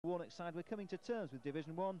Warnock side were coming to terms with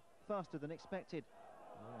Division 1 faster than expected.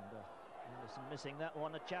 Anderson missing that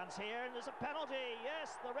one, a chance here, and there's a penalty.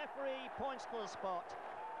 Yes, the referee points to the spot.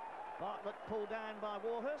 Bartlett pulled down by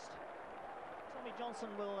Warhurst. Tommy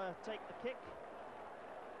Johnson will take the kick.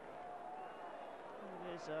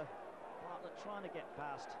 It is Bartlett trying to get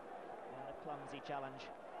past in a clumsy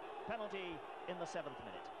challenge. Penalty in the 7th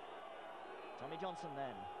minute. Tommy Johnson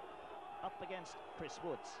then up against Chris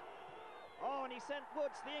Woods. Oh, and he sent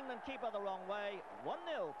Woods, the England keeper, the wrong way. 1-0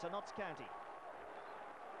 to Notts County.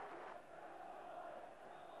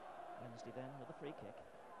 Wednesday then with a free kick.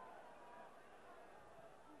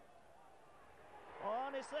 Oh,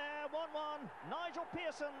 and it's there, 1-1. Nigel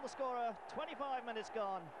Pearson, the scorer, 25 minutes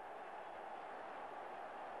gone.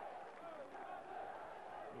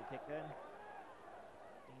 Free kick then.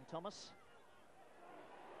 Dean Thomas.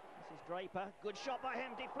 This is Draper. Good shot by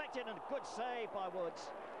him, deflected, and a good save by Woods.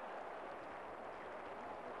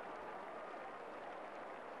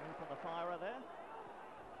 Draper the firer there.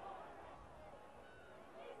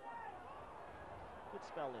 Good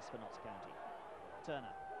spell this for Notts County. Turner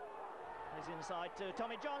is inside to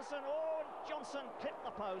Tommy Johnson. Oh, Johnson clipped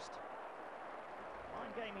the post.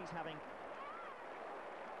 Fine game he's having.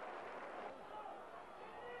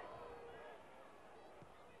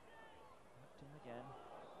 In again.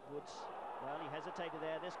 Woods, well, he hesitated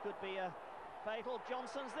there. This could be a fatal.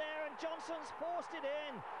 Johnson's there, and Johnson's forced it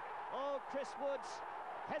in. Oh, Chris Woods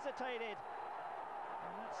hesitated.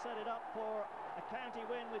 And that set it up for a county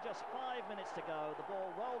win with just 5 minutes to go. The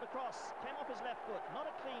ball rolled across, came off his left foot. Not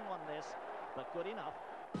a clean one this, but good enough.